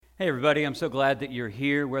Hey everybody, I'm so glad that you're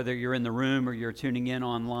here, whether you're in the room or you're tuning in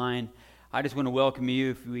online. I just want to welcome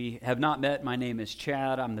you. If we have not met, my name is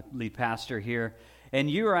Chad. I'm the lead pastor here. And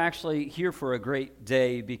you are actually here for a great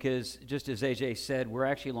day because, just as AJ said, we're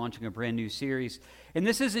actually launching a brand new series. And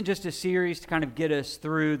this isn't just a series to kind of get us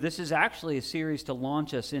through. This is actually a series to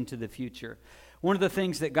launch us into the future. One of the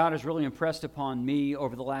things that God has really impressed upon me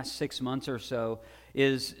over the last 6 months or so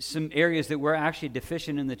is some areas that we're actually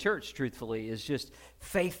deficient in the church, truthfully, is just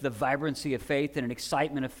faith, the vibrancy of faith and an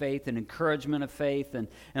excitement of faith and encouragement of faith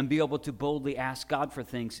and be able to boldly ask God for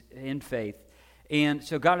things in faith. And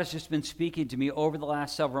so God has just been speaking to me over the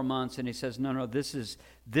last several months, and he says, no, this is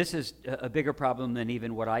a bigger problem than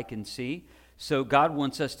even what I can see. So God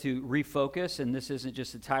wants us to refocus, and this isn't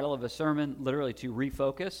just the title of a sermon, literally to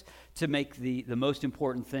refocus, to make the most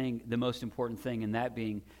important thing, and that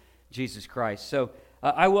being Jesus Christ. So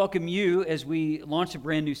I welcome you as we launch a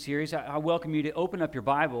brand new series. I welcome you to open up your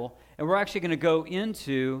Bible, and we're actually going to go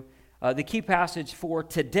into the key passage for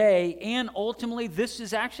today, and ultimately this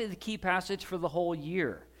is actually the key passage for the whole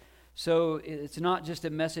year. So it's not just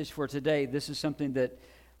a message for today. This is something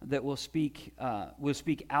that will speak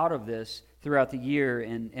out of this throughout the year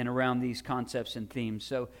and around these concepts and themes.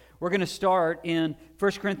 So we're going to start in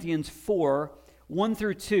 1 Corinthians 4, 1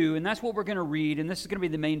 through 2, and that's what we're going to read, and this is going to be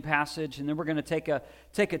the main passage, and then we're going to take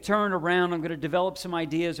a turn around. I'm going to develop some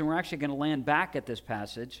ideas, and we're actually going to land back at this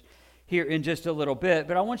passage here in just a little bit.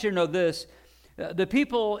 But I want you to know this. The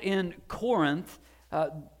people in Corinth,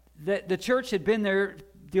 the church had been there.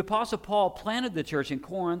 The Apostle Paul planted the church in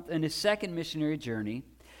Corinth in his second missionary journey.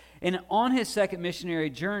 And on his second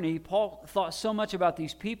missionary journey, Paul thought so much about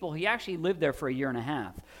these people, he actually lived there for 1.5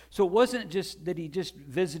 years. So it wasn't just that he just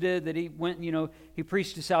visited, that he went, he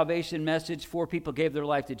preached a salvation message, 4 people gave their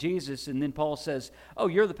life to Jesus, and then Paul says, oh,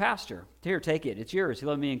 you're the pastor. Here, take it. It's yours.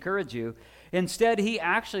 Let me encourage you. Instead, he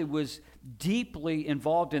actually was deeply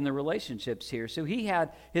involved in the relationships here. So he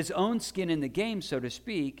had his own skin in the game, so to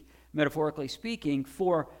speak, metaphorically speaking,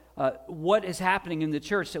 for what is happening in the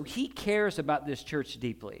church. So he cares about this church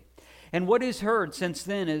deeply. And what is heard since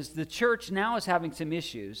then is the church now is having some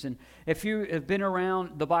issues. And if you have been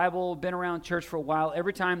around the Bible, been around church for a while,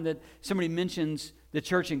 every time that somebody mentions the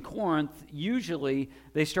church in Corinth, usually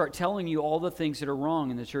they start telling you all the things that are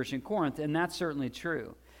wrong in the church in Corinth, and that's certainly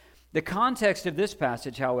true. The context of this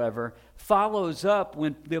passage, however, follows up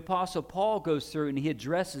when the Apostle Paul goes through and he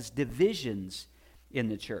addresses divisions in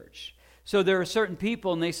the church. So there are certain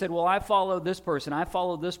people, and they said, well, I follow this person, I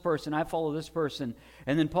follow this person, I follow this person.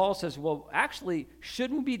 And then Paul says, well, actually,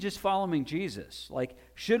 shouldn't we be just following Jesus? Like,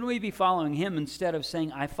 shouldn't we be following him instead of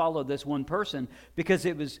saying, I follow this one person, because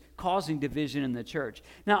it was causing division in the church?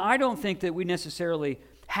 Now, I don't think that we necessarily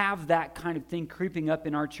have that kind of thing creeping up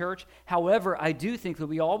in our church. However, I do think that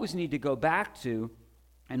we always need to go back to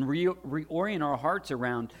and reorient our hearts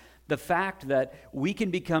around the fact that we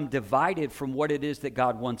can become divided from what it is that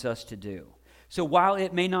God wants us to do. So while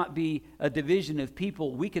it may not be a division of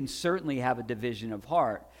people, we can certainly have a division of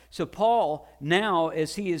heart. So Paul, now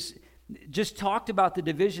as he has just talked about the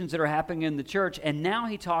divisions that are happening in the church, and now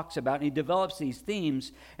he talks about and he develops these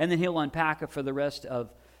themes, and then he'll unpack it for the rest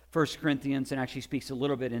of 1 Corinthians and actually speaks a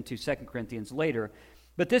little bit into 2 Corinthians later.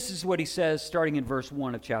 But this is what he says starting in verse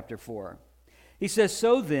 1 of chapter 4. He says,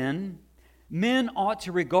 so then, men ought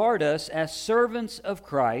to regard us as servants of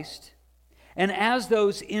Christ and as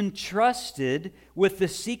those entrusted with the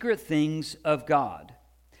secret things of God.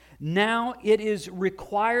 Now it is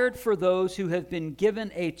required for those who have been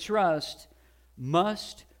given a trust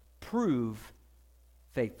must prove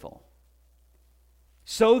faithful.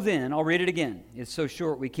 So then, I'll read it again. It's so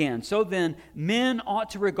short we can. So then, men ought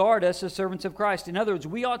to regard us as servants of Christ. In other words,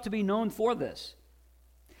 we ought to be known for this.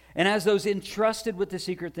 And as those entrusted with the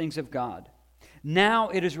secret things of God. Now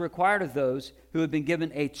it is required of those who have been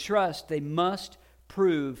given a trust, they must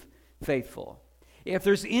prove faithful. If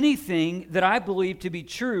there's anything that I believe to be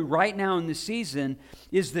true right now in this season,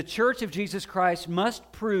 is the church of Jesus Christ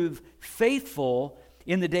must prove faithful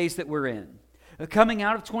in the days that we're in. Coming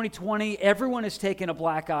out of 2020, everyone has taken a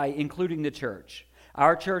black eye, including the church.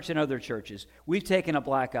 Our church and other churches. We've taken a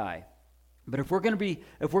black eye. But if we're going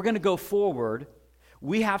to go forward,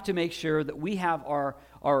 we have to make sure that we have our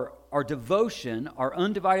devotion, our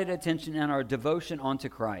undivided attention, and our devotion onto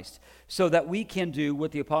Christ, so that we can do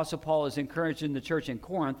what the Apostle Paul is encouraging the church in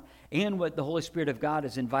Corinth, and what the Holy Spirit of God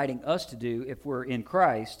is inviting us to do if we're in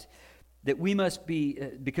Christ, that we must be,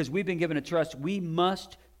 because we've been given a trust, we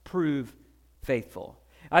must prove faithful.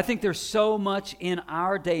 I think there's so much in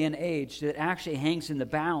our day and age that actually hangs in the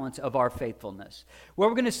balance of our faithfulness. What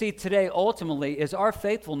we're going to see today ultimately is our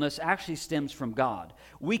faithfulness actually stems from God.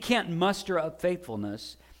 We can't muster up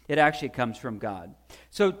faithfulness. it actually comes from God.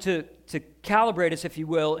 So to calibrate us, if you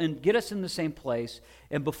will, and get us in the same place,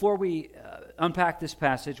 and before we unpack this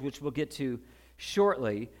passage, which we'll get to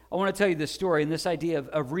shortly, I want to tell you this story and this idea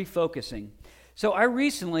of refocusing. So I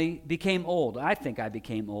recently became old. I think I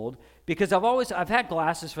became old because I've had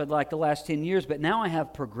glasses for like the last 10 years, but now I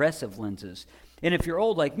have progressive lenses. And if you're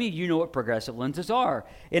old like me, you know what progressive lenses are.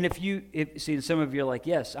 And see, some of you are like,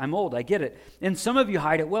 yes, I'm old, I get it. And some of you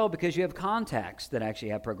hide it well because you have contacts that actually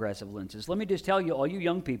have progressive lenses. Let me just tell you, all you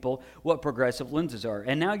young people, what progressive lenses are.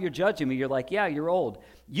 And now you're judging me. You're like, yeah, you're old.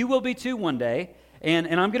 You will be too one day. And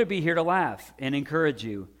I'm going to be here to laugh and encourage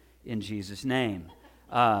you in Jesus' name.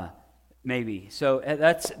 Maybe. So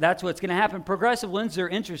that's what's going to happen. Progressive lenses are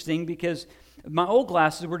interesting because my old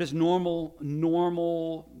glasses were just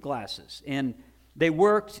normal glasses. And they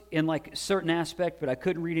worked in like a certain aspect, but I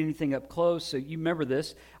couldn't read anything up close. So you remember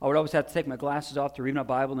this. I would always have to take my glasses off to read my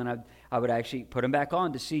Bible, and then I would actually put them back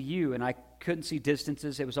on to see you, and I couldn't see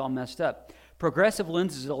distances. It was all messed up. Progressive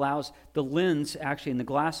lenses allows the lens actually in the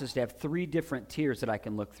glasses to have 3 different tiers that I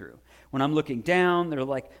can look through. When I'm looking down, they're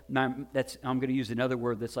like, I'm going to use another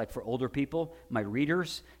word that's like for older people, my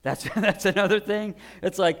readers. That's another thing.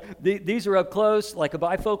 It's like these are up close, like a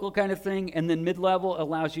bifocal kind of thing, and then mid-level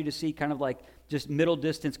allows you to see kind of like just middle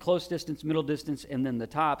distance, close distance, middle distance, and then the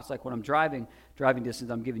top. It's like when I'm driving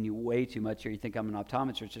distance, I'm giving you way too much here. You think I'm an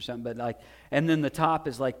optometrist or something, and then the top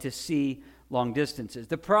is like to see long distances.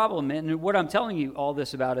 The problem, and what I'm telling you all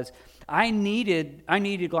this about is I needed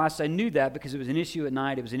glasses. I knew that because it was an issue at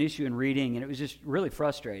night. It was an issue in reading, and it was just really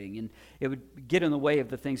frustrating, and it would get in the way of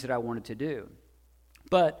the things that I wanted to do.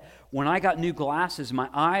 But when I got new glasses, my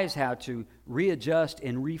eyes had to readjust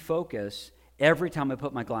and refocus every time I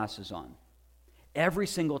put my glasses on. Every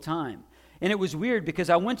single time. And it was weird because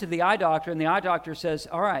I went to the eye doctor, and the eye doctor says,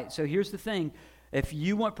 all right, so here's the thing. If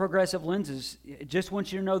you want progressive lenses, just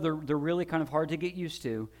want you to know they're really kind of hard to get used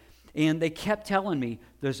to. And they kept telling me,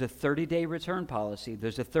 there's a 30-day return policy.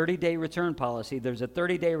 There's a 30-day return policy. There's a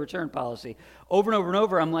 30-day return policy. Over and over and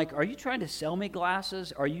over, I'm like, are you trying to sell me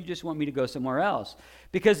glasses, or you just want me to go somewhere else?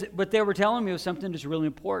 Because what they were telling me was something that's really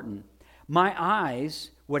important. My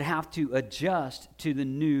eyes would have to adjust to the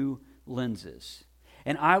new lenses.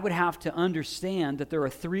 And I would have to understand that there are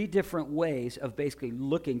 3 different ways of basically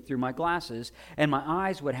looking through my glasses, and my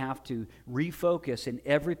eyes would have to refocus in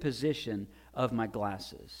every position of my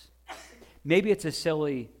glasses. Maybe it's a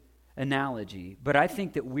silly analogy, but I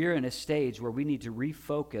think that we're in a stage where we need to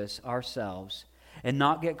refocus ourselves and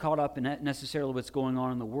not get caught up in necessarily what's going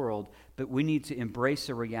on in the world, but we need to embrace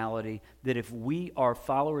the reality that if we are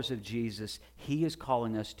followers of Jesus, He is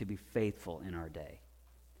calling us to be faithful in our day.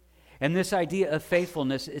 And this idea of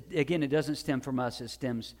faithfulness, it doesn't stem from us, it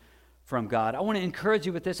stems from God. I want to encourage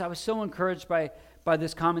you with this. I was so encouraged by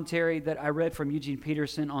this commentary that I read from Eugene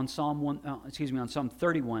Peterson on Psalm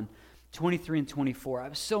 31, 23 and 24. I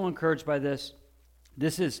was so encouraged by this.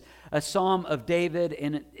 This is a psalm of David,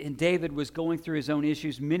 and David was going through his own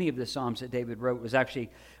issues. Many of the psalms that David wrote was actually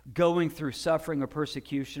going through suffering or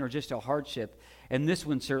persecution or just a hardship. And this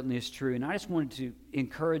one certainly is true. And I just wanted to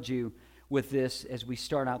encourage you with this as we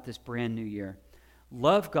start out this brand new year.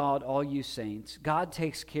 Love God, all you saints. God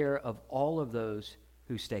takes care of all of those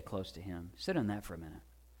who stay close to Him. Sit on that for a minute.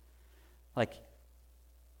 Like,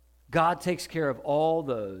 God takes care of all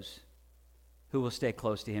those who will stay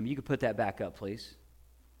close to Him. You could put that back up, please.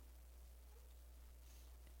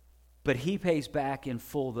 But He pays back in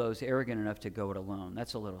full those arrogant enough to go it alone.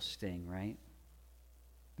 That's a little sting, right?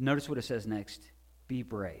 Notice what it says next. Be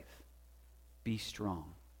brave. Be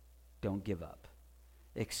strong. Don't give up.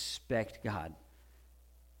 Expect God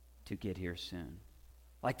to get here soon.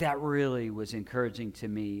 Like, that really was encouraging to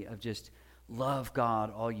me, of just love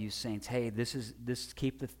God, all you saints. Hey,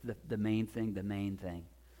 keep the main thing the main thing.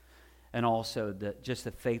 And also just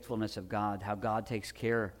the faithfulness of God, how God takes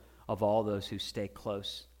care of all those who stay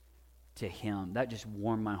close to Him. That just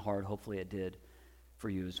warmed my heart. Hopefully it did for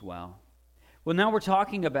you as well. Well, now we're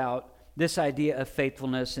talking about this idea of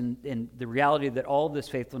faithfulness and the reality that all this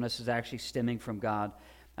faithfulness is actually stemming from God.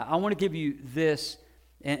 I want to give you this,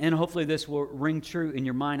 and hopefully this will ring true in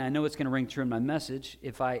your mind. I know it's going to ring true in my message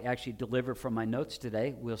if I actually deliver from my notes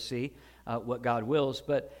today. We'll see what God wills.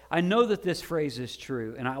 But I know that this phrase is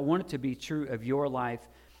true, and I want it to be true of your life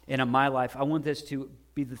and of my life. I want this to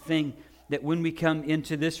be the thing that when we come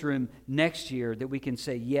into this room next year, that we can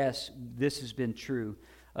say, yes, this has been true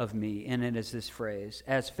of me. And it is this phrase: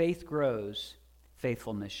 as faith grows,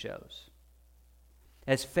 faithfulness shows.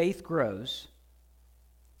 As faith grows,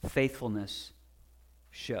 faithfulness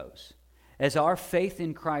shows. As our faith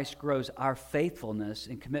in Christ grows, our faithfulness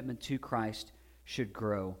and commitment to Christ should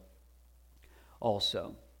grow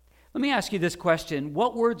also. Let me ask you this question.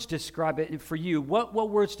 What words describe it for you? What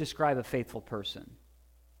words describe a faithful person?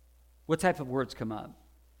 What type of words come up?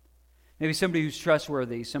 Maybe somebody who's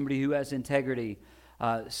trustworthy, somebody who has integrity,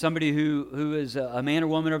 somebody who is a man or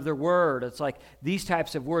woman of their word. It's like these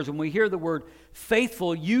types of words. When we hear the word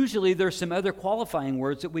faithful, usually there's some other qualifying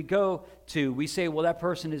words that we go to. We say, well, that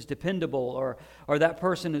person is dependable, or that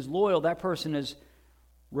person is loyal, that person is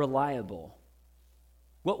reliable.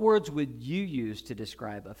 What words would you use to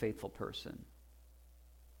describe a faithful person?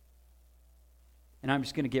 And I'm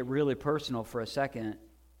just going to get really personal for a second.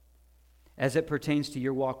 As it pertains to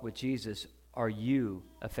your walk with Jesus, are you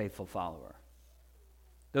a faithful follower?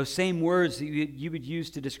 Those same words that you would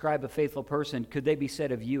use to describe a faithful person, could they be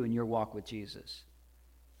said of you in your walk with Jesus?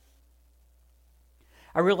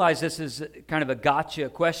 I realize this is kind of a gotcha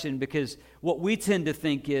question, because what we tend to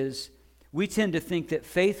think that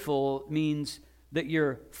faithful means that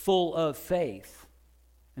you're full of faith.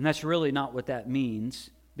 And that's really not what that means,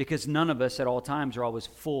 because none of us at all times are always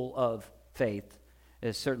full of faith,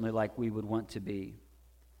 as certainly like we would want to be.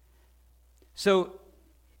 So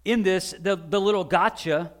in this, the little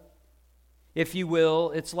gotcha, if you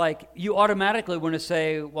will, it's like you automatically want to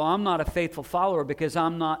say, well, I'm not a faithful follower because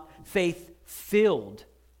I'm not faith-filled.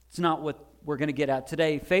 It's not what we're going to get at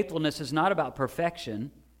today. Faithfulness is not about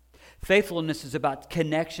perfection. Faithfulness is about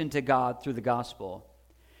connection to God through the gospel.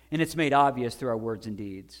 And it's made obvious through our words and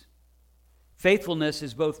deeds. Faithfulness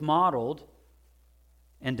is both modeled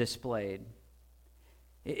and displayed.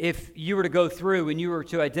 If you were to go through and you were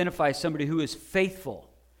to identify somebody who is faithful,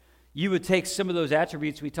 you would take some of those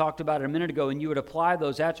attributes we talked about a minute ago and you would apply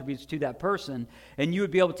those attributes to that person, and you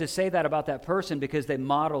would be able to say that about that person because they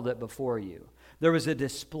modeled it before you. There was a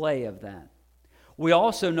display of that. We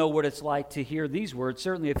also know what it's like to hear these words.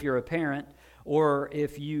 Certainly if you're a parent or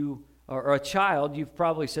if you are a child, you've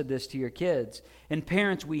probably said this to your kids. And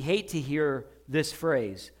parents, we hate to hear this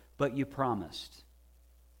phrase, but you promised.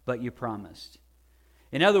 But you promised.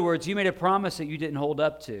 In other words, you made a promise that you didn't hold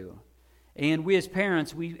up to. And we as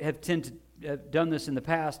parents, we have done this in the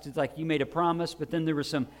past. It's like you made a promise, but then there was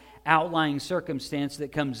some outlying circumstance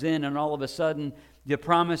that comes in, and all of a sudden, the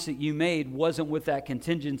promise that you made wasn't with that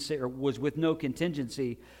contingency, or was with no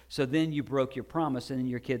contingency, so then you broke your promise, and then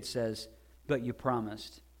your kid says, but you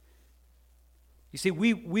promised. You see,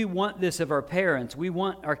 we want this of our parents. We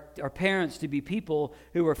want our parents to be people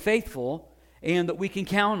who are faithful and that we can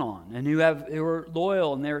count on, and who are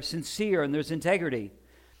loyal, and they're sincere, and there's integrity.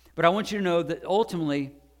 But I want you to know that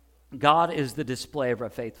ultimately, God is the display of our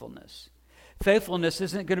faithfulness. Faithfulness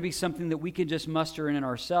isn't going to be something that we can just muster in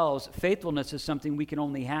ourselves. Faithfulness is something we can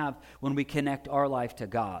only have when we connect our life to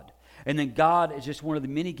God. And then God is just one of the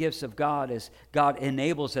many gifts of God, as God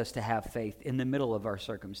enables us to have faith in the middle of our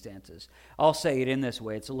circumstances. I'll say it in this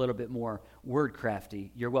way. It's a little bit more word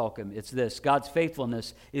crafty. You're welcome. It's this. God's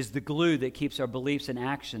faithfulness is the glue that keeps our beliefs and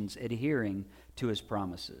actions adhering to His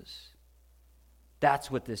promises.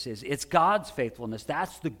 That's what this is. It's God's faithfulness.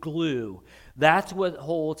 That's the glue. That's what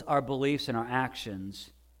holds our beliefs and our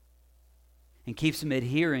actions and keeps them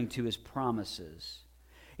adhering to His promises.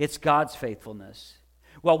 It's God's faithfulness.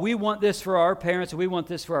 Well, we want this for our parents, and we want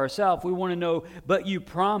this for ourselves. We want to know, but you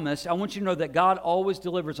promised. I want you to know that God always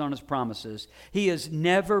delivers on His promises. He has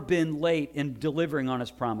never been late in delivering on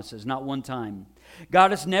His promises, not one time.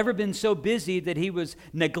 God has never been so busy that He was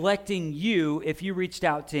neglecting you if you reached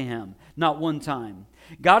out to Him, not one time.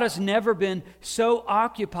 God has never been so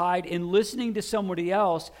occupied in listening to somebody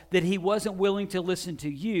else that He wasn't willing to listen to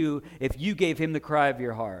you if you gave Him the cry of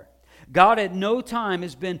your heart. God at no time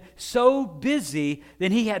has been so busy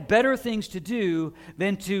that He had better things to do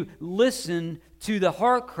than to listen to the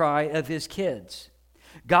heart cry of His kids.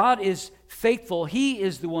 God is faithful. He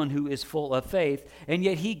is the one who is full of faith, and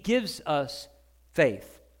yet He gives us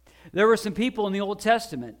faith. There were some people in the Old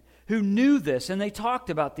Testament who knew this, and they talked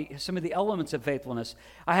about some of the elements of faithfulness.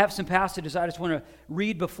 I have some passages I just want to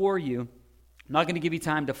read before you. I'm not going to give you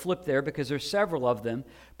time to flip there because there's several of them,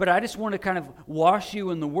 but I just want to kind of wash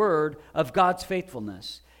you in the word of God's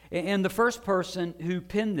faithfulness. And the first person who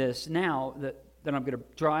penned this now that I'm going to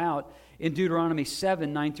draw out in Deuteronomy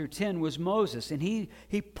 7, 9 through 10 was Moses. And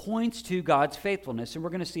he points to God's faithfulness. And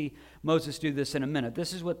we're going to see Moses do this in a minute.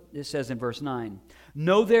 This is what it says in verse 9.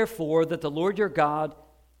 Know therefore that the Lord your God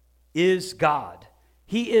is God.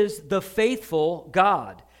 He is the faithful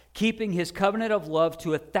God, keeping His covenant of love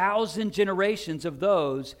to 1,000 generations of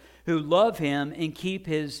those who love Him and keep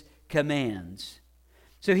His commands.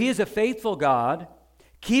 So He is a faithful God,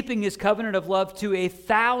 keeping His covenant of love to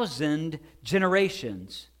 1,000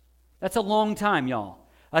 generations. That's a long time, y'all.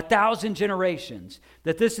 1,000 generations,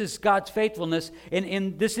 that this is God's faithfulness,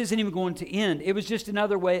 and this isn't even going to end. It was just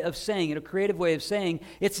another way of saying it, a creative way of saying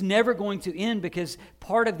it's never going to end, because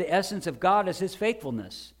part of the essence of God is His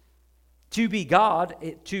faithfulness. To be God,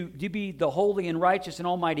 to be the holy and righteous and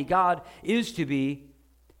almighty God, is to be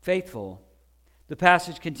faithful. The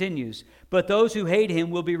passage continues, but those who hate Him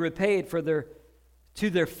will be repaid to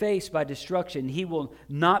their face by destruction. He will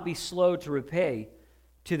not be slow to repay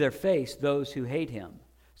to their face those who hate Him.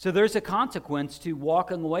 So there's a consequence to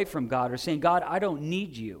walking away from God or saying, God, I don't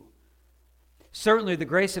need you. Certainly the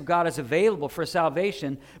grace of God is available for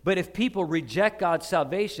salvation, but if people reject God's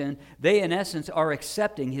salvation, they in essence are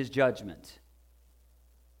accepting His judgment.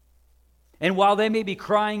 And while they may be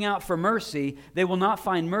crying out for mercy, they will not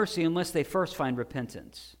find mercy unless they first find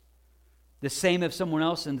repentance. The same of someone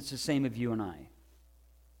else, and it's the same of you and I.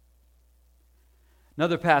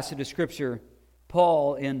 Another passage of Scripture,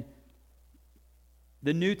 Paul in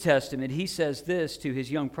the New Testament, he says this to his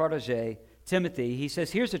young protege, Timothy. He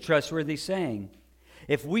says, here's a trustworthy saying.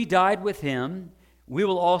 If we died with Him, we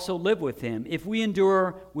will also live with Him. If we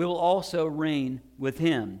endure, we will also reign with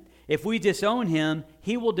Him. If we disown Him,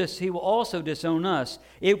 He will also disown us.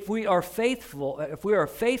 If we are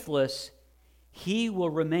faithless, He will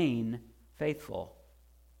remain faithful.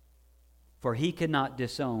 For He cannot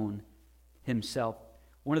disown Himself.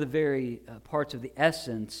 One of the very parts of the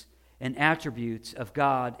essence and attributes of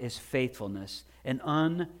God is faithfulness, an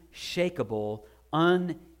unshakable,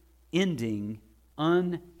 unending,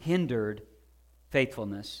 unhindered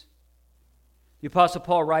faithfulness. The Apostle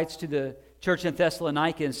Paul writes to the church in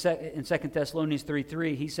Thessalonica in 2 Thessalonians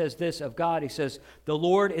 3:3. He says this of God. He says, the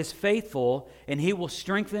Lord is faithful, and He will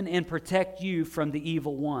strengthen and protect you from the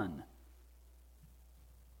evil one.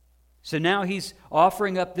 So now he's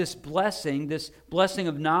offering up this blessing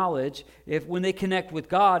of knowledge. When they connect with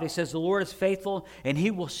God, he says the Lord is faithful and He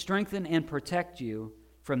will strengthen and protect you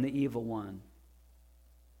from the evil one.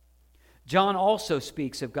 John also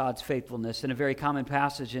speaks of God's faithfulness in a very common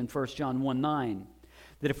passage in 1 John 1:9,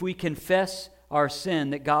 that if we confess our sin,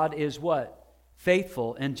 that God is what?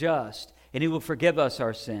 Faithful and just, and He will forgive us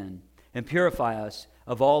our sin and purify us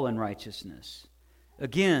of all unrighteousness.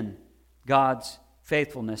 Again, God's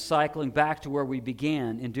faithfulness, cycling back to where we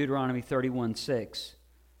began in Deuteronomy 31:6.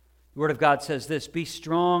 The Word of God says this, be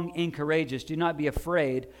strong and courageous. Do not be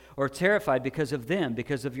afraid or terrified because of them,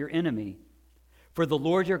 because of your enemy. For the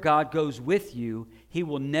Lord your God goes with you. He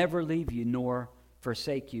will never leave you nor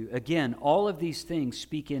forsake you. Again, all of these things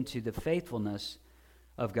speak into the faithfulness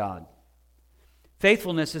of God.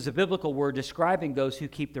 Faithfulness is a biblical word describing those who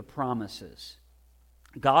keep their promises.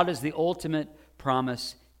 God is the ultimate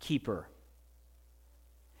promise keeper.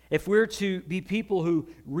 If we're to be people who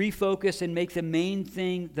refocus and make the main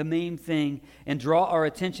thing, and draw our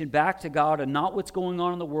attention back to God and not what's going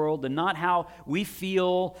on in the world and not how we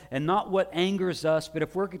feel and not what angers us, but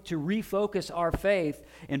if we're to refocus our faith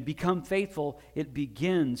and become faithful, it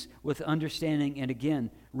begins with understanding and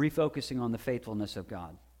again, refocusing on the faithfulness of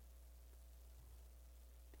God.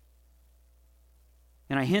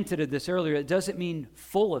 And I hinted at this earlier, it doesn't mean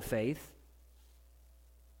full of faith,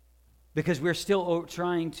 because we're still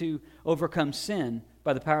trying to overcome sin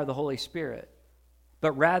by the power of the Holy Spirit.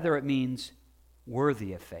 But rather it means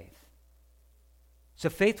worthy of faith. So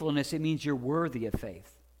faithfulness, it means you're worthy of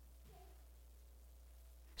faith.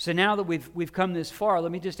 So now that we've come this far,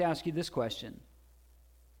 let me just ask you this question.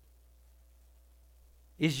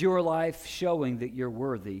 Is your life showing that you're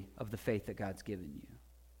worthy of the faith that God's given you?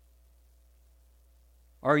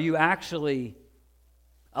 Are you actually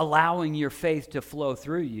allowing your faith to flow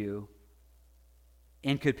through you?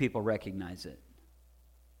 And could people recognize it?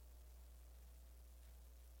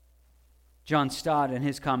 John Stott, in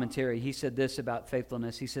his commentary, he said this about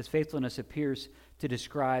faithfulness. He says, faithfulness appears to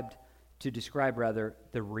describe the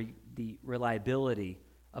reliability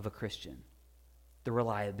of a Christian. The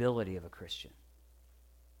reliability of a Christian.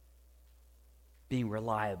 Being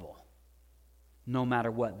reliable. No matter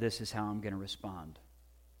what, this is how I'm going to respond.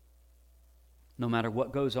 No matter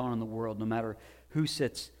what goes on in the world, no matter who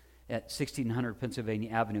sits at 1600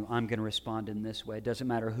 Pennsylvania Avenue, I'm going to respond in this way. It doesn't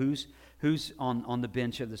matter who's on the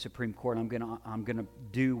bench of the Supreme Court. I'm going to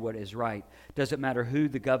do what is right. It doesn't matter who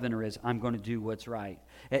the governor is. I'm going to do what's right.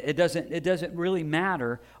 It doesn't really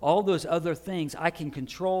matter. All those other things, I can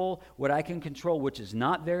control what I can control, which is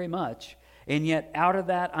not very much. And yet, out of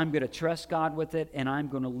that, I'm going to trust God with it, and I'm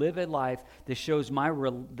going to live a life that shows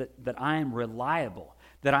that I am reliable,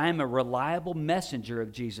 that I am a reliable messenger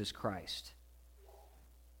of Jesus Christ.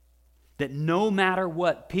 That no matter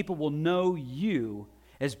what, people will know you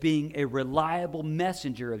as being a reliable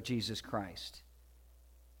messenger of Jesus Christ.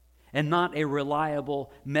 and not a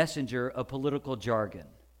reliable messenger of political jargon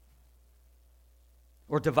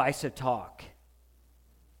or divisive talk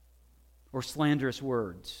or slanderous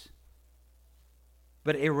words,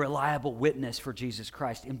 but a reliable witness for Jesus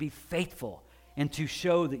Christ, and be faithful and to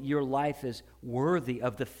show that your life is worthy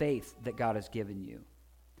of the faith that God has given you.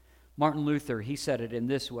 Martin Luther, he said it in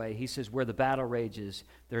this way. He says, where the battle rages,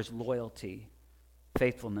 there's loyalty,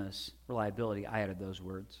 faithfulness, reliability. I added those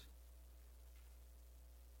words.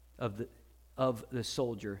 Of the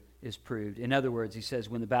soldier is proved. In other words, he says,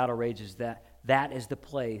 when the battle rages, that is the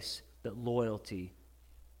place that the loyalty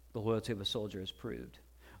of a soldier is proved.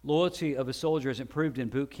 Loyalty of a soldier isn't proved in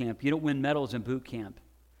boot camp. You don't win medals in boot camp.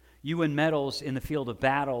 You win medals in the field of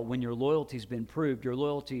battle when your loyalty's been proved, your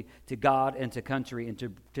loyalty to God and to country and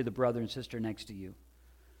to the brother and sister next to you.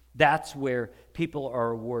 That's where people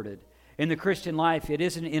are awarded. In the Christian life, it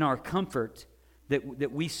isn't in our comfort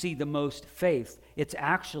that we see the most faith. It's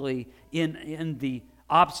actually in the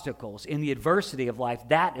obstacles, in the adversity of life.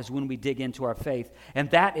 That is when we dig into our faith.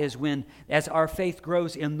 And that is when, as our faith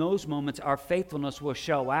grows in those moments, our faithfulness will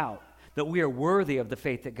show out, that we are worthy of the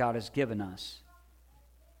faith that God has given us.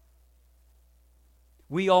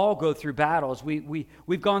 We all go through battles.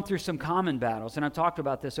 We've gone through some common battles, and I've talked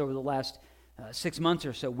about this over the last 6 months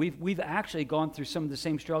or so. We've actually gone through some of the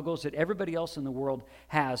same struggles that everybody else in the world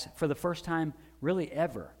has for the first time really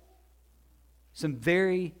ever. Some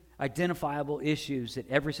very identifiable issues that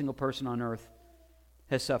every single person on earth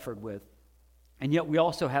has suffered with. And yet we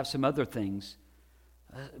also have some other things.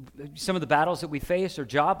 Some of the battles that we face are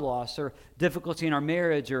job loss or difficulty in our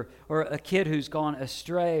marriage or a kid who's gone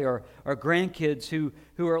astray or grandkids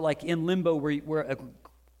who are like in limbo where a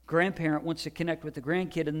grandparent wants to connect with the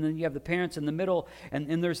grandkid, and then you have the parents in the middle,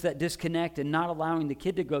 and there's that disconnect and not allowing the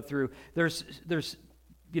kid to go through. There's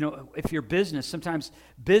if you're business, sometimes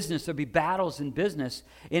there'll be battles in business,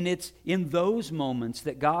 and it's in those moments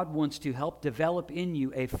that God wants to help develop in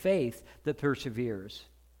you a faith that perseveres.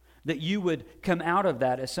 That you would come out of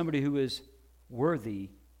that as somebody who is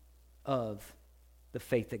worthy of the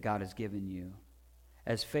faith that God has given you.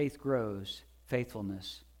 As faith grows,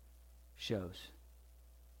 faithfulness shows.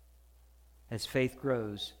 As faith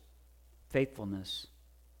grows, faithfulness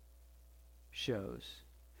shows.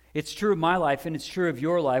 It's true of my life and it's true of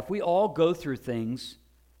your life. We all go through things.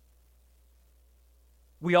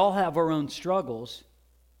 We all have our own struggles.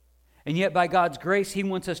 And yet by God's grace, He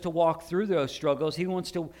wants us to walk through those struggles. He wants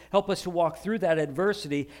to help us to walk through that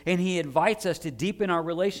adversity. And He invites us to deepen our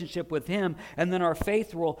relationship with Him. And then our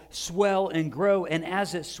faith will swell and grow. And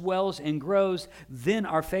as it swells and grows, then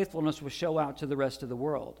our faithfulness will show out to the rest of the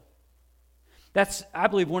world. That's, I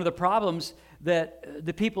believe, one of the problems that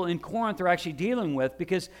the people in Corinth are actually dealing with,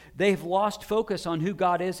 because they've lost focus on who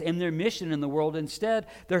God is and their mission in the world. Instead,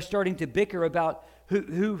 they're starting to bicker about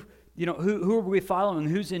who are we following?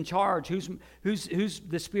 Who's in charge? Who's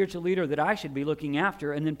the spiritual leader that I should be looking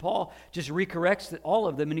after? And then Paul just recorrects all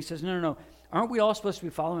of them, and he says, no. Aren't we all supposed to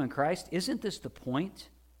be following Christ? Isn't this the point?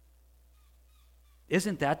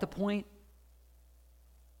 Isn't that the point?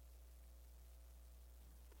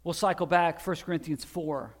 We'll cycle back. 1 Corinthians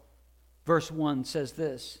 4, verse 1 says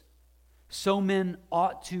this: so men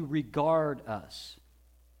ought to regard us.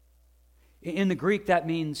 In the Greek, that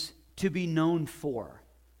means to be known for.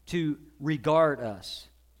 To regard us,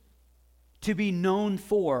 to be known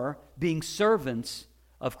for being servants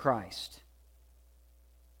of Christ.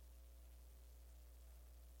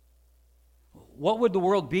 What would the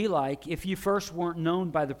world be like if you first weren't known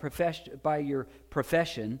by your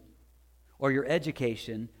profession or your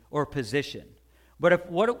education or position?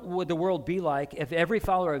 But what would the world be like if every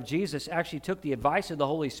follower of Jesus actually took the advice of the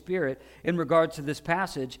Holy Spirit in regards to this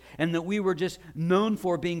passage, and that we were just known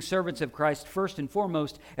for being servants of Christ first and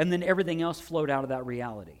foremost, and then everything else flowed out of that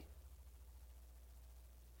reality?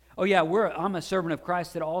 Oh yeah, I'm a servant of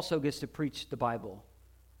Christ that also gets to preach the Bible.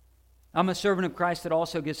 I'm a servant of Christ that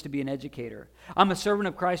also gets to be an educator. I'm a servant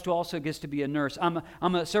of Christ who also gets to be a nurse. I'm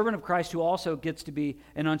a servant of Christ who also gets to be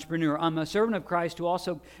an entrepreneur. I'm a servant of Christ who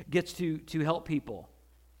also gets to help people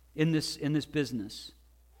in this business.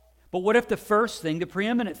 But what if the first thing, the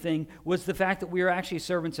preeminent thing, was the fact that we are actually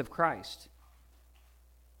servants of Christ?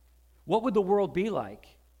 What would the world be like?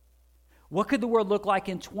 What could the world look like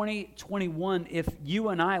in 2021 if you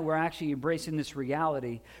and I were actually embracing this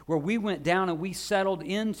reality, where we went down and we settled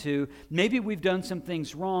into, maybe we've done some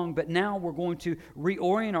things wrong, but now we're going to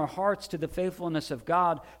reorient our hearts to the faithfulness of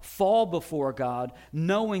God, fall before God,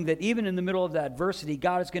 knowing that even in the middle of that adversity,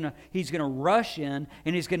 He's going to rush in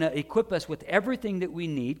and He's going to equip us with everything that we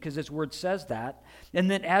need, because His Word says that. And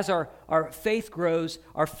then as our faith grows,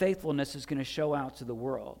 our faithfulness is going to show out to the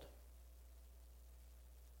world.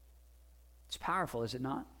 It's powerful, is it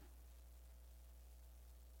not?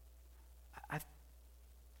 I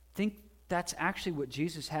think that's actually what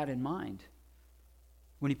Jesus had in mind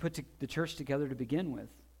when he put the church together to begin with.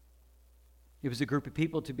 It was a group of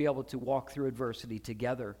people to be able to walk through adversity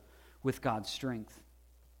together with God's strength,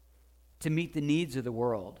 to meet the needs of the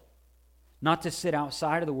world, not to sit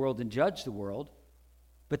outside of the world and judge the world,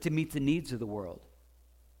 but to meet the needs of the world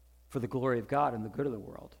for the glory of God and the good of the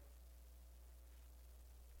world.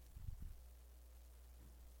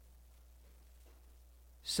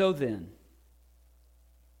 So then,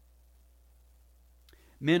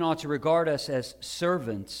 men ought to regard us as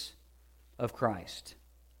servants of Christ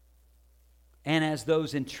and as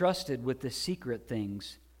those entrusted with the secret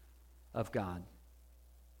things of God.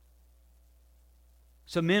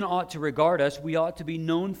 So men ought to regard us, we ought to be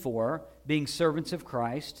known for being servants of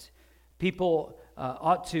Christ. People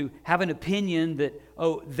ought to have an opinion that,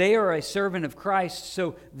 they are a servant of Christ,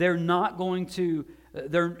 so they're not going to,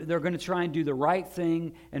 they're going to try and do the right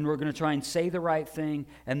thing, and we're going to try and say the right thing,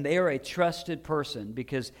 and they are a trusted person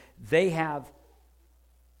because they have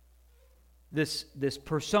this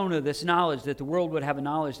persona, this knowledge that the world would have a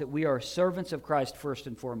knowledge that we are servants of Christ first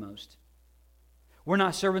and foremost. We're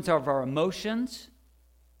not servants of our emotions.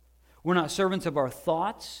 We're not servants of our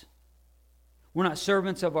thoughts. We're not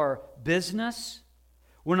servants of our business.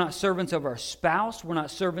 We're not servants of our spouse. We're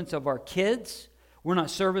not servants of our kids. We're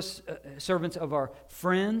not servants of our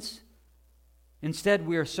friends. Instead,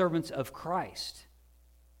 we are servants of Christ.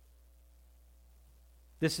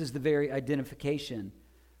 This is the very identification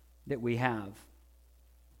that we have.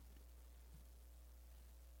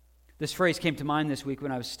 This phrase came to mind this week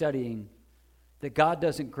when I was studying that God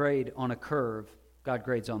doesn't grade on a curve, God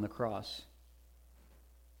grades on the cross.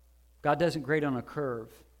 God doesn't grade on a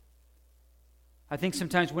curve. I think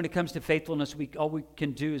sometimes when it comes to faithfulness, all we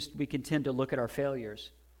can do is we can tend to look at our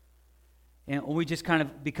failures. And we just kind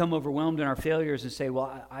of become overwhelmed in our failures and say,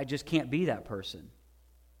 well, I just can't be that person.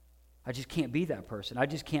 I just can't be that person. I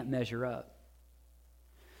just can't measure up.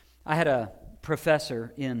 I had a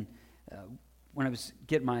professor when I was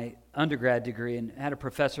getting my undergrad degree, and had a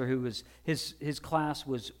professor who was, his class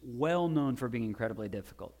was well known for being incredibly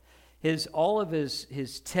difficult. All of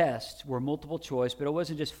his tests were multiple choice, but it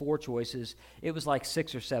wasn't just 4 choices. It was like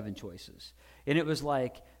 6 or 7 choices. And it was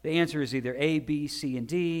like the answer is either A, B, C, and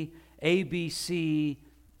D, A, B, C,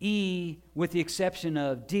 E, with the exception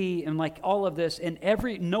of D, and like all of this. And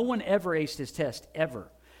no one ever aced his test,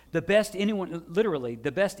 ever. The best anyone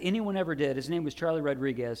ever did, his name was Charlie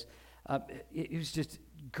Rodriguez. He was just a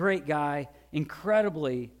great guy,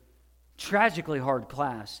 incredibly, tragically hard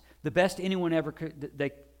class. The best anyone ever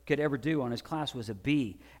could ever do on his class was a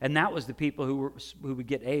B, and that was the people who would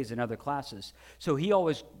get A's in other classes. So he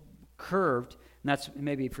always curved, and that's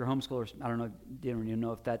maybe if you're homeschoolers, I don't know, you don't even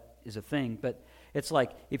know if that is a thing, but it's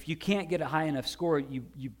like if you can't get a high enough score,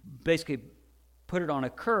 you basically put it on a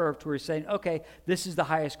curve to where you're saying, okay, this is the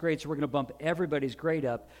highest grade, so we're going to bump everybody's grade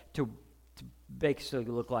up to basically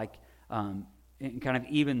look like and kind of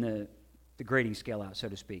even the grading scale out, so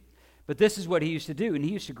to speak. But this is what he used to do, and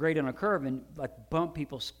he used to grade on a curve and like bump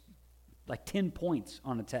people like 10 points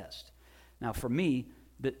on a test. Now for me,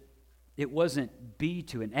 it wasn't B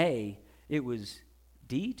to an A, it was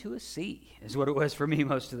D to a C is what it was for me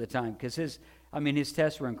most of the time, because his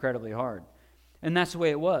tests were incredibly hard. And that's the way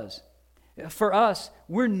it was. For us,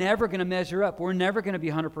 we're never going to measure up. We're never going to be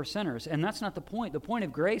 100%ers, and that's not the point. The point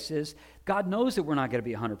of grace is God knows that we're not going to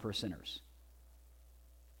be 100%ers.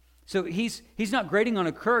 So he's not grading on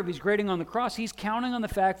a curve, he's grading on the cross. He's counting on the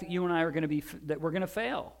fact that you and I are going to that we're going to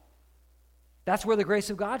fail. That's where the grace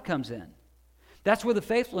of God comes in. That's where the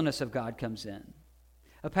faithfulness of God comes in.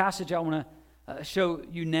 A passage I want to show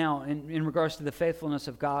you now in regards to the faithfulness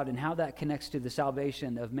of God and how that connects to the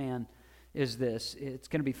salvation of man is this. It's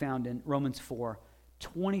going to be found in Romans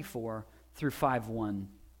 4:24 through 5:1.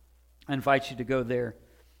 I invite you to go there.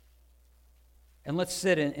 And let's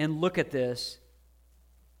sit and look at this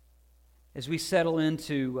as we settle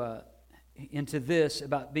into this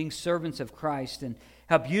about being servants of Christ and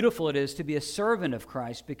how beautiful it is to be a servant of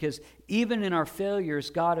Christ, because even in our failures,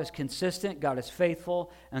 God is consistent, God is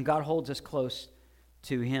faithful, and God holds us close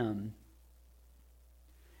to Him.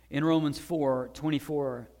 In Romans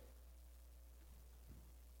 4:24,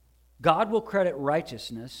 God will credit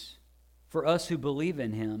righteousness for us who believe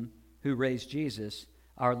in Him who raised Jesus,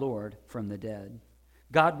 our Lord, from the dead.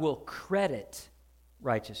 God will credit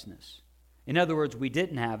righteousness. In other words, we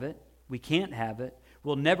didn't have it, we can't have it,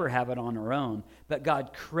 we'll never have it on our own, but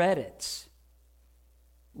God credits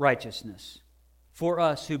righteousness for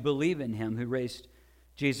us who believe in Him who raised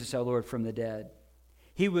Jesus, our Lord, from the dead.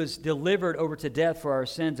 He was delivered over to death for our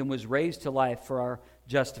sins and was raised to life for our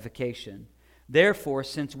justification. Therefore,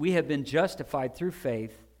 since we have been justified through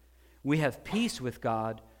faith, we have peace with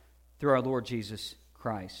God through our Lord Jesus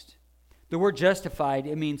Christ. The word justified,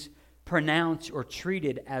 it means pronounced or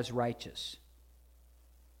treated as righteous,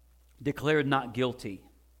 declared not guilty.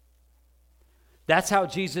 That's how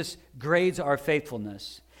Jesus grades our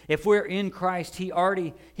faithfulness. If we're in Christ, He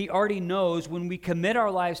already knows when we commit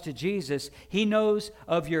our lives to Jesus, He knows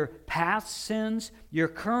of your past sins, your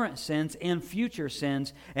current sins, and future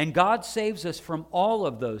sins, and God saves us from all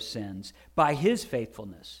of those sins by His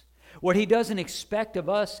faithfulness. What He doesn't expect of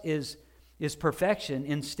us is perfection.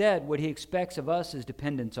 Instead, what He expects of us is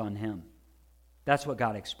dependence on Him. That's what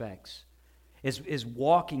God expects, is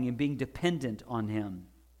walking and being dependent on Him.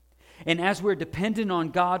 And as we're dependent on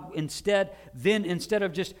God, instead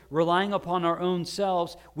of just relying upon our own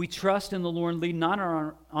selves, we trust in the Lord and lean not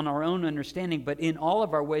on our own understanding, but in all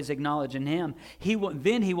of our ways acknowledge in Him. He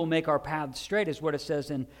will make our paths straight, is what it says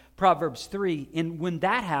in Proverbs 3. And when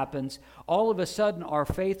that happens, all of a sudden our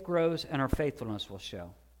faith grows and our faithfulness will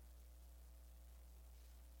show.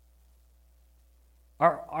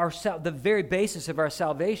 The very basis of our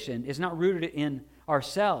salvation is not rooted in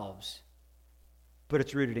ourselves, but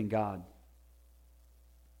it's rooted in God.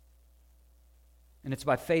 And it's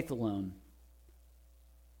by faith alone.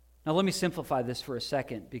 Now let me simplify this for a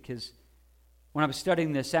second, because when I was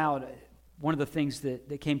studying this out, one of the things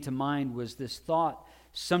that came to mind was this thought.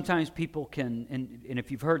 Sometimes people can, and if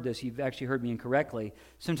you've heard this, you've actually heard me incorrectly,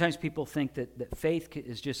 sometimes people think that faith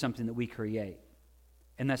is just something that we create.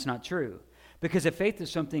 And that's not true. Because if faith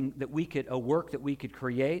is something a work that we could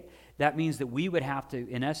create, that means that we would have to,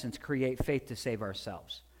 in essence, create faith to save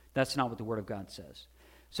ourselves. That's not what the Word of God says.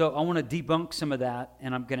 So I want to debunk some of that,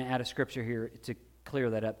 and I'm going to add a scripture here to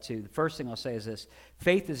clear that up too. The first thing I'll say is this: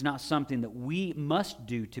 faith is not something that we must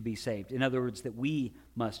do to be saved. In other words, that we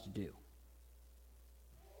must do.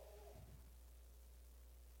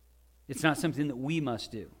 It's not something that we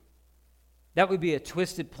must do. That would be a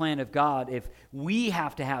twisted plan of God if we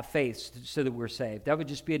have to have faith so that we're saved. That would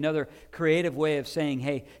just be another creative way of saying,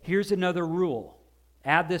 hey, here's another rule.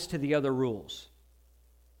 Add this to the other rules.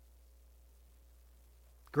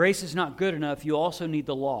 Grace is not good enough. You also need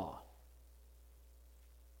the law.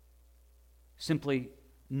 Simply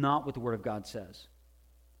not what the Word of God says.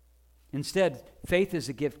 Instead, faith is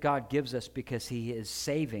a gift God gives us because He is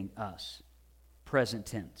saving us. Present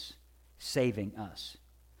tense. Saving us.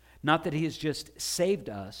 Not that He has just saved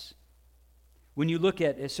us. When you look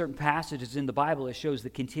at certain passages in the Bible, it shows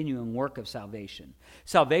the continuing work of salvation.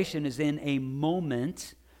 Salvation is in a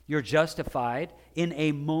moment. You're justified in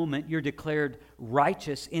a moment. You're declared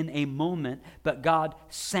righteous in a moment. But God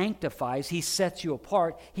sanctifies. He sets you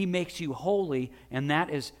apart. He makes you holy. And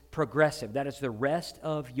that is progressive. That is the rest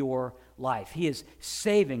of your life. He is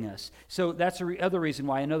saving us. So that's the other reason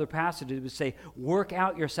why another passage would say, work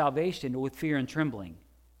out your salvation with fear and trembling.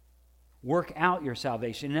 Work out your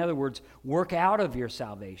salvation. In other words, work out of your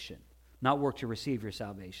salvation, not work to receive your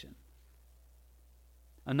salvation.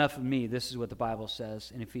 Enough of me. This is what the Bible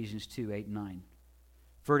says in Ephesians 2, 8, and 9.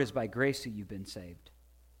 For it is by grace that you've been saved,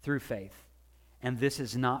 through faith, and this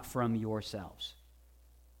is not from yourselves.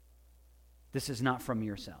 This is not from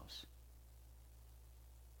yourselves.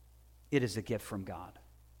 It is a gift from God.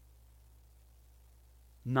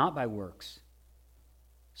 Not by works,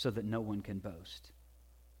 so that no one can boast.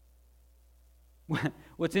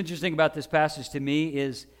 What's interesting about this passage to me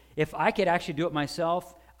is if I could actually do it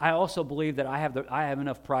myself, I also believe that I have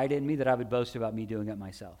enough pride in me that I would boast about me doing it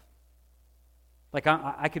myself. Like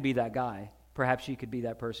I could be that guy. Perhaps you could be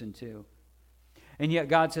that person too. And yet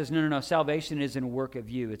God says, no, salvation isn't a work of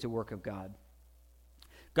you, it's a work of God.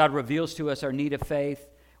 God reveals to us our need of faith.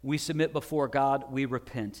 We submit before God, we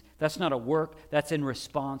repent. That's not a work, that's in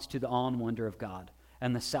response to the awe and wonder of God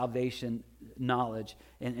and the salvation knowledge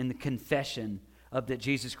and the confession of that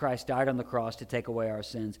Jesus Christ died on the cross to take away our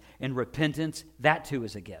sins. And repentance, that too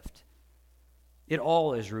is a gift. It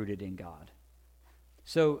all is rooted in God.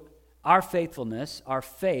 So our faithfulness, our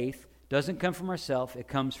faith, doesn't come from ourselves, it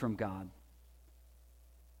comes from God.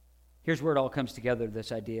 Here's where it all comes together,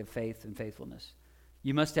 this idea of faith and faithfulness.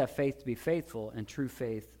 You must have faith to be faithful, and true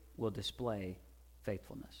faith will display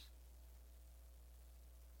faithfulness.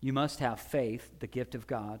 You must have faith, the gift of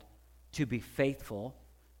God, to be faithful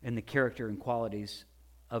in the character and qualities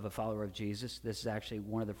of a follower of Jesus. This is actually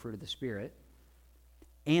one of the fruit of the Spirit.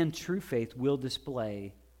 And true faith will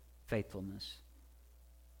display faithfulness.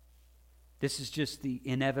 This is just the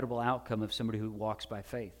inevitable outcome of somebody who walks by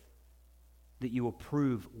faith, that you will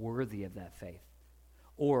prove worthy of that faith.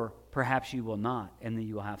 Or perhaps you will not, and then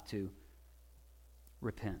you will have to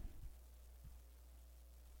repent.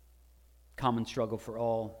 Common struggle for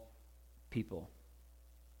all people.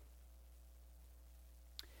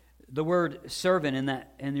 The word servant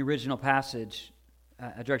in the original passage,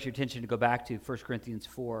 I direct your attention to go back to 1 Corinthians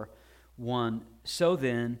 4:1. So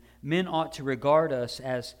then, men ought to regard us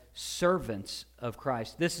as servants of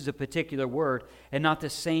Christ. This is a particular word, and not the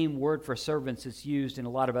same word for servants that's used in a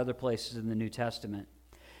lot of other places in the New Testament.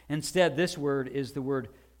 Instead, this word is the word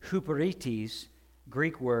huperites,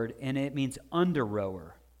 Greek word, and it means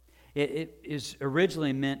under-rower. It is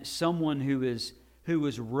originally meant someone who is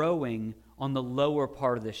rowing on the lower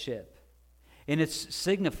part of the ship. And it's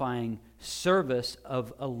signifying service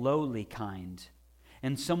of a lowly kind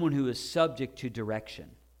and someone who is subject to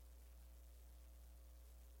direction.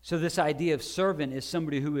 So this idea of servant is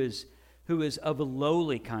somebody who is of a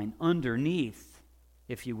lowly kind, underneath,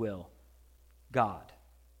 if you will, God.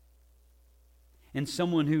 And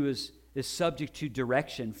someone who is subject to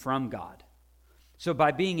direction from God. So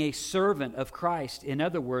by being a servant of Christ, in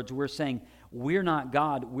other words, we're saying we're not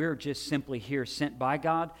God, we're just simply here sent by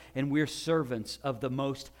God, and we're servants of the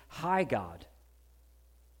Most High God.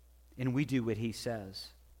 And we do what He says.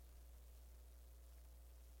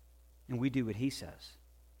 And we do what He says.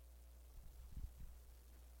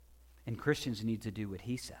 And Christians need to do what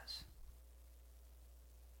He says.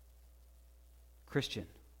 Christian,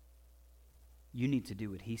 you need to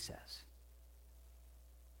do what He says.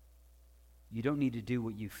 You don't need to do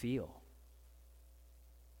what you feel.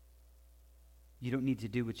 You don't need to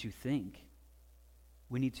do what you think.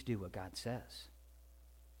 We need to do what God says.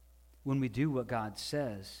 When we do what God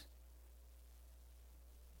says,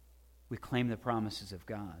 we claim the promises of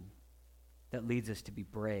God. That leads us to be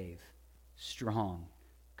brave, strong,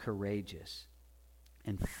 courageous,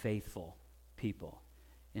 and faithful people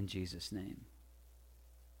in Jesus' name.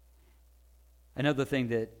 Another thing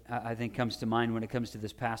that I think comes to mind when it comes to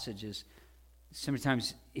this passage is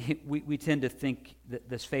sometimes we tend to think that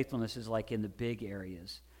this faithfulness is like in the big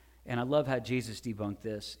areas. And I love how Jesus debunked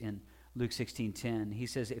this in Luke 16:10. He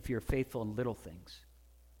says, if you're faithful in little things,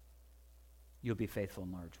 you'll be faithful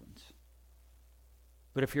in large ones.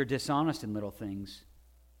 But if you're dishonest in little things,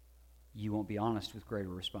 you won't be honest with greater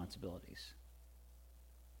responsibilities.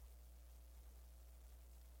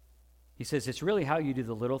 He says it's really how you do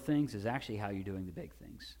the little things is actually how you're doing the big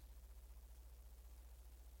things.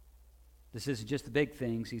 This isn't just the big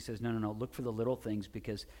things. He says, no, look for the little things,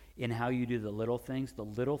 because in how you do the little things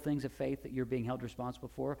of faith that you're being held responsible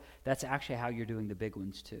for, that's actually how you're doing the big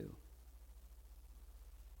ones too.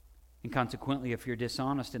 And consequently, if you're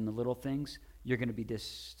dishonest in the little things, you're going to be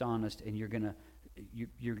dishonest, and you're going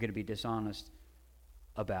to be dishonest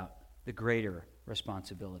about the greater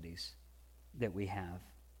responsibilities that we have.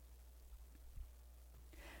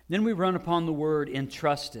 Then we run upon the word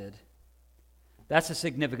entrusted. That's a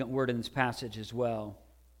significant word in this passage as well,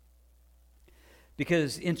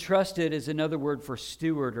 because entrusted is another word for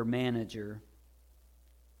steward or manager.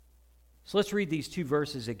 So let's read these two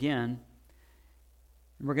verses again,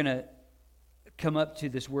 and we're going to come up to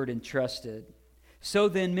this word entrusted. So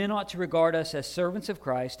then, men ought to regard us as servants of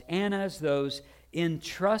Christ and as those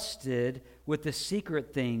entrusted with the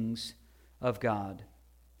secret things of God.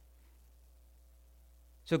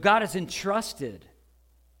 So God has entrusted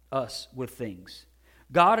us with things.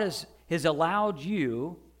 God has allowed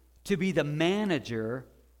you to be the manager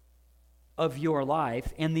of your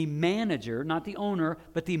life, and the manager, not the owner,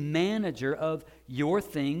 but the manager of your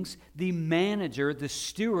things, the manager, the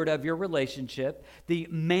steward of your relationship, the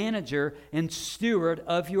manager and steward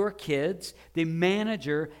of your kids, the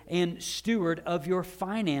manager and steward of your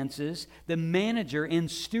finances, the manager and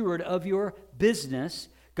steward of your business.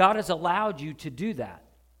 God has allowed you to do that.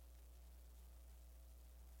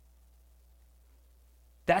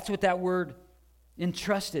 That's what that word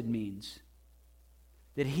entrusted means.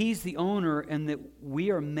 That He's the owner and that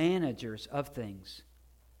we are managers of things.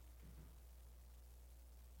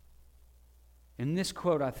 And this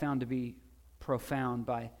quote I found to be profound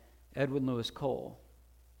by Edwin Lewis Cole.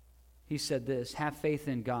 He said this: have faith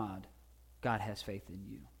in God, God has faith in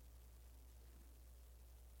you.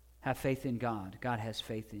 Have faith in God, God has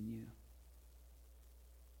faith in you.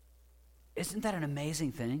 Isn't that an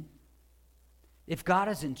amazing thing? If God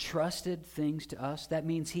has entrusted things to us, that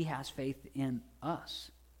means He has faith in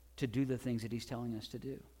us to do the things that He's telling us to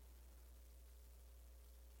do.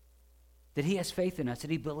 That He has faith in us, that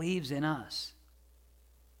He believes in us.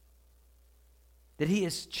 That He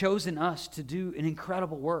has chosen us to do an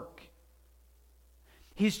incredible work.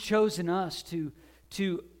 He's chosen us to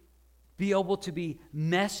be able to be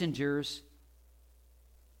messengers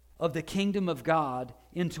of the kingdom of God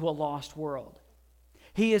into a lost world.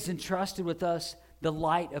 He has entrusted with us the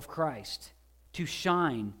light of Christ to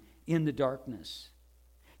shine in the darkness.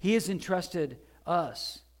 He has entrusted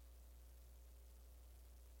us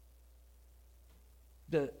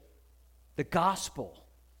the gospel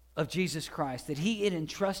of Jesus Christ, that He had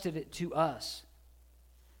entrusted it to us.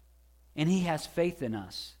 And He has faith in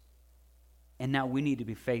us. And now we need to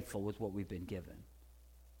be faithful with what we've been given.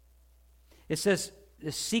 It says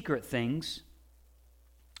the secret things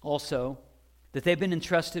also, that they've been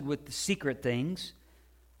entrusted with the secret things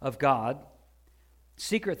of God.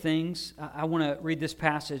 Secret things, I want to read this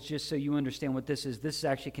passage just so you understand what this is. This is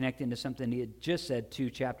actually connecting to something he had just said 2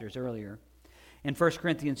 chapters earlier. In 1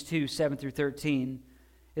 Corinthians 2, 7 through 13,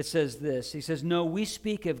 it says this. He says, "No, we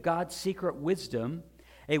speak of God's secret wisdom,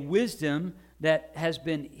 a wisdom that has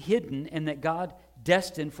been hidden and that God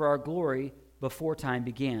destined for our glory before time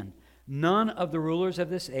began. None of the rulers of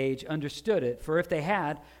this age understood it, for if they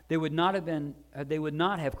had, they would not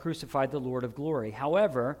have crucified the Lord of glory.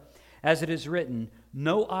 However, as it is written,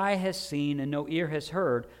 no eye has seen and no ear has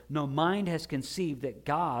heard, no mind has conceived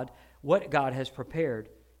what God has prepared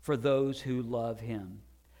for those who love Him.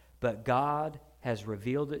 But God has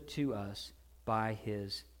revealed it to us by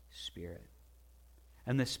His Spirit.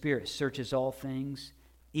 And the Spirit searches all things,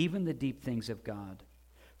 even the deep things of God.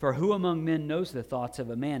 For who among men knows the thoughts of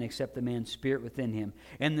a man except the man's spirit within him?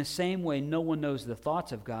 In the same way, no one knows the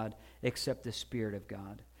thoughts of God except the Spirit of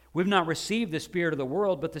God. We've not received the spirit of the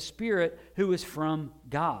world, but the Spirit who is from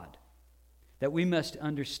God, that we must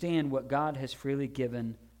understand what God has freely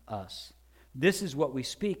given us. This is what we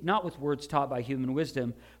speak, not with words taught by human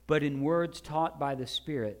wisdom, but in words taught by the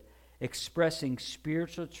Spirit, expressing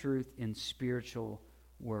spiritual truth in spiritual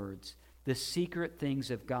words." The secret things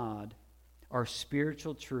of God are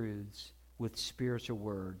spiritual truths with spiritual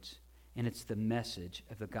words, and it's the message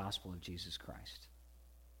of the gospel of Jesus Christ.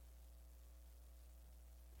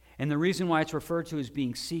 And the reason why it's referred to as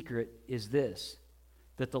being secret is this,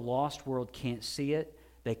 that the lost world can't see it,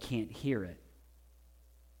 they can't hear it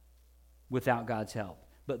without God's help.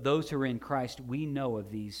 But those who are in Christ, we know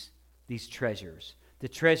of these treasures, the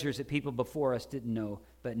treasures that people before us didn't know,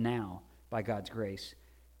 but now, by God's grace,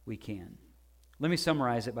 we can. Let me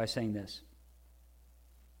summarize it by saying this.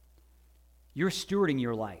 You're stewarding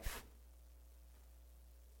your life.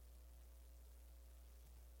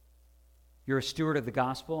 You're a steward of the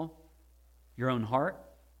gospel, your own heart,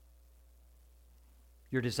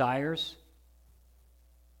 your desires,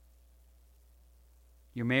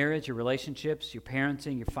 your marriage, your relationships, your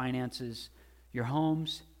parenting, your finances, your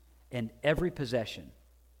homes, and every possession.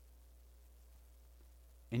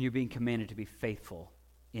 And you're being commanded to be faithful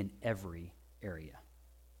in every area.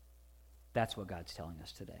 That's what God's telling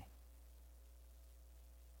us today.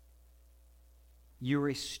 You're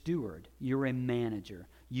a steward. You're a manager.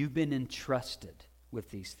 You've been entrusted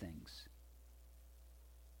with these things.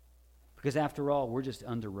 Because after all, we're just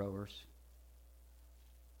under rowers,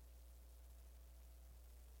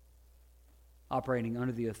 operating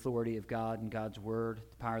under the authority of God and God's Word,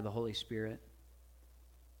 the power of the Holy Spirit.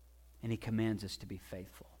 And He commands us to be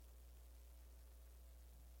faithful.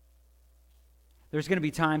 There's going to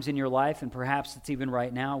be times in your life, and perhaps it's even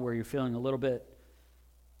right now, where you're feeling a little bit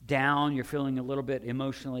down, you're feeling a little bit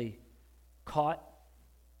emotionally caught.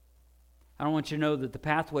 I don't want you to know that the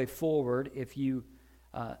pathway forward, if you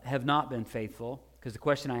have not been faithful, because the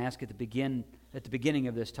question I asked at the beginning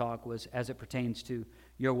of this talk was, as it pertains to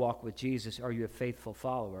your walk with Jesus, are you a faithful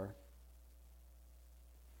follower?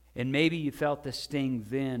 And maybe you felt the sting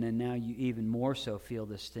then, and now you even more so feel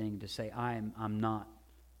the sting to say, I'm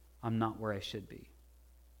not where I should be.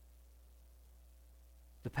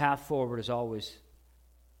 The path forward is always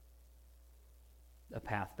a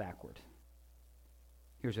path backward.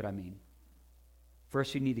 Here's what I mean.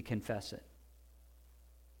 First, you need to confess it.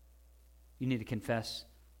 You need to confess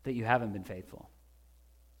that you haven't been faithful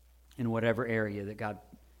in whatever area that God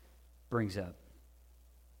brings up.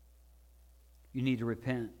 You need to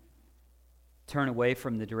repent. Turn away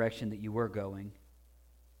from the direction that you were going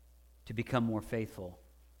to become more faithful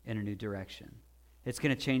in a new direction. It's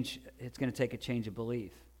going to change. It's going to take a change of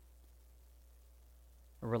belief,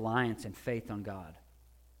 a reliance and faith on God.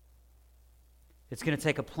 It's going to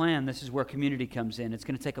take a plan. This is where community comes in. It's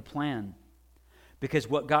going to take a plan. Because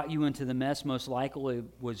what got you into the mess most likely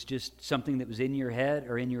was just something that was in your head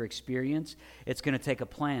or in your experience. It's going to take a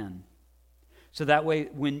plan. So that way,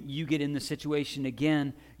 when you get in the situation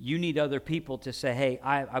again, you need other people to say, hey,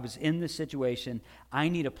 I was in this situation. I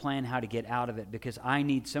need a plan how to get out of it, because I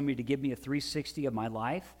need somebody to give me a 360 of my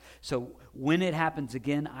life. So when it happens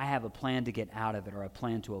again, I have a plan to get out of it, or a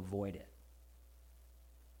plan to avoid it.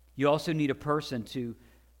 You also need a person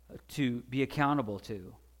to be accountable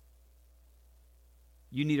to.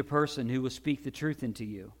 You need a person who will speak the truth into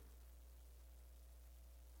you,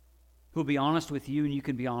 who will be honest with you and you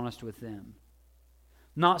can be honest with them.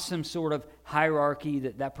 Not some sort of hierarchy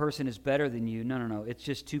that person is better than you. No. It's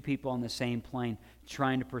just two people on the same plane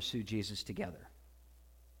trying to pursue Jesus together.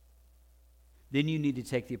 Then you need to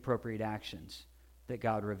take the appropriate actions that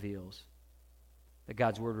God reveals, that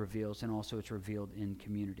God's Word reveals, and also it's revealed in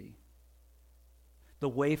community. The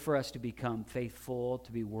way for us to become faithful,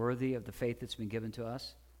 to be worthy of the faith that's been given to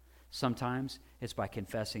us, sometimes it's by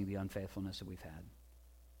confessing the unfaithfulness that we've had.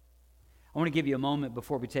 I want to give you a moment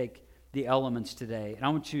before we take the elements today, and I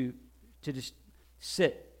want you to just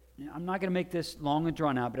sit. I'm not going to make this long and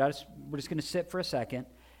drawn out, but we're just going to sit for a second.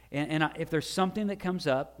 If there's something that comes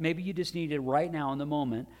up, maybe you just need it right now in the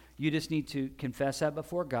moment. You just need to confess that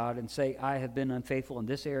before God and say, I have been unfaithful in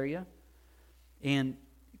this area, and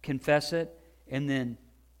confess it, and then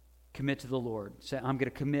commit to the Lord. Say, I'm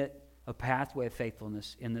going to commit a pathway of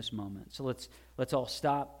faithfulness in this moment. So let's all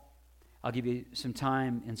stop. I'll give you some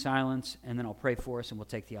time in silence, and then I'll pray for us, and we'll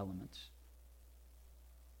take the elements.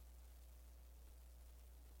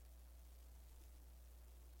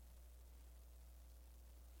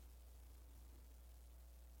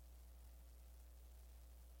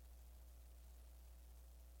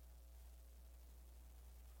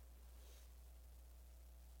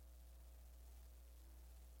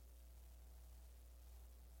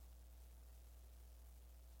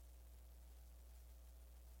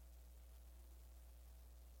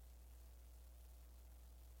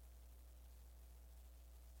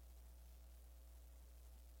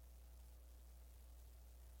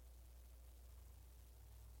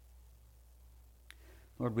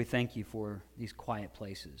 Lord, we thank you for these quiet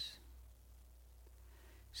places.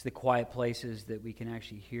 It's the quiet places that we can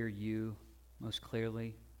actually hear you most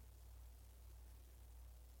clearly.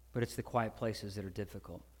 But it's the quiet places that are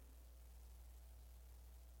difficult.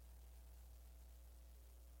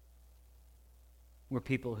 We're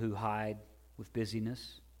people who hide with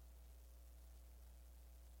busyness.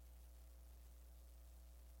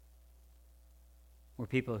 We're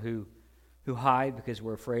people who hide because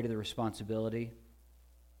we're afraid of the responsibility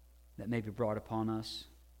that may be brought upon us.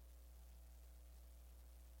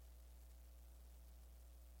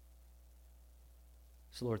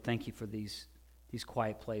 So, Lord, thank you for these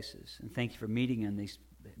quiet places, and thank you for meeting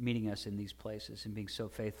us in these places and being so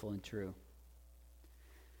faithful and true.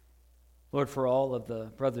 Lord, for all of the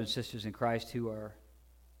brothers and sisters in Christ who are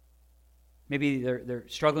maybe they're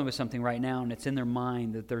struggling with something right now, and it's in their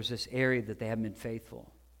mind that there's this area that they haven't been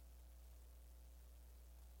faithful,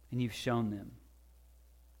 and you've shown them.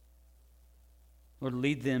 Lord,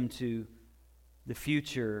 lead them to the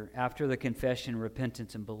future after the confession,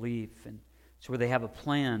 repentance, and belief, and it's where they have a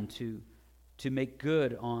plan to make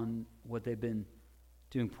good on what they've been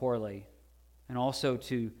doing poorly, and also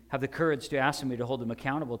to have the courage to ask somebody to hold them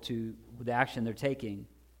accountable to the action they're taking,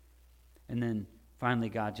 and then finally,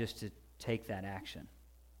 God, just to take that action.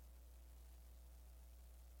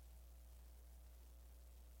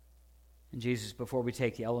 And Jesus, before we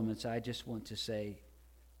take the elements, I just want to say,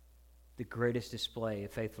 the greatest display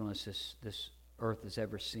of faithfulness this earth has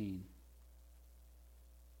ever seen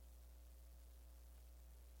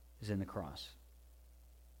is in the cross.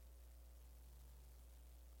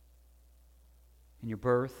 In your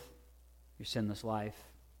birth, your sinless life,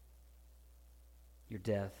 your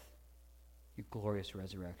death, your glorious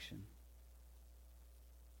resurrection,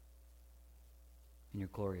 and your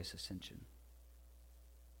glorious ascension.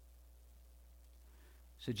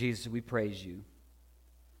 So, Jesus, we praise you.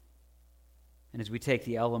 And as we take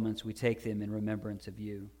the elements, we take them in remembrance of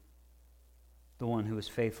you, the one who was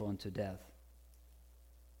faithful unto death,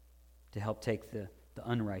 to help take the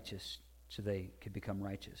unrighteous so they could become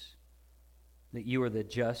righteous. That you are the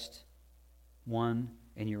just one,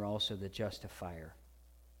 and you're also the justifier.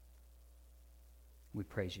 We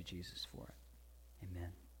praise you, Jesus, for it.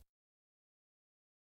 Amen.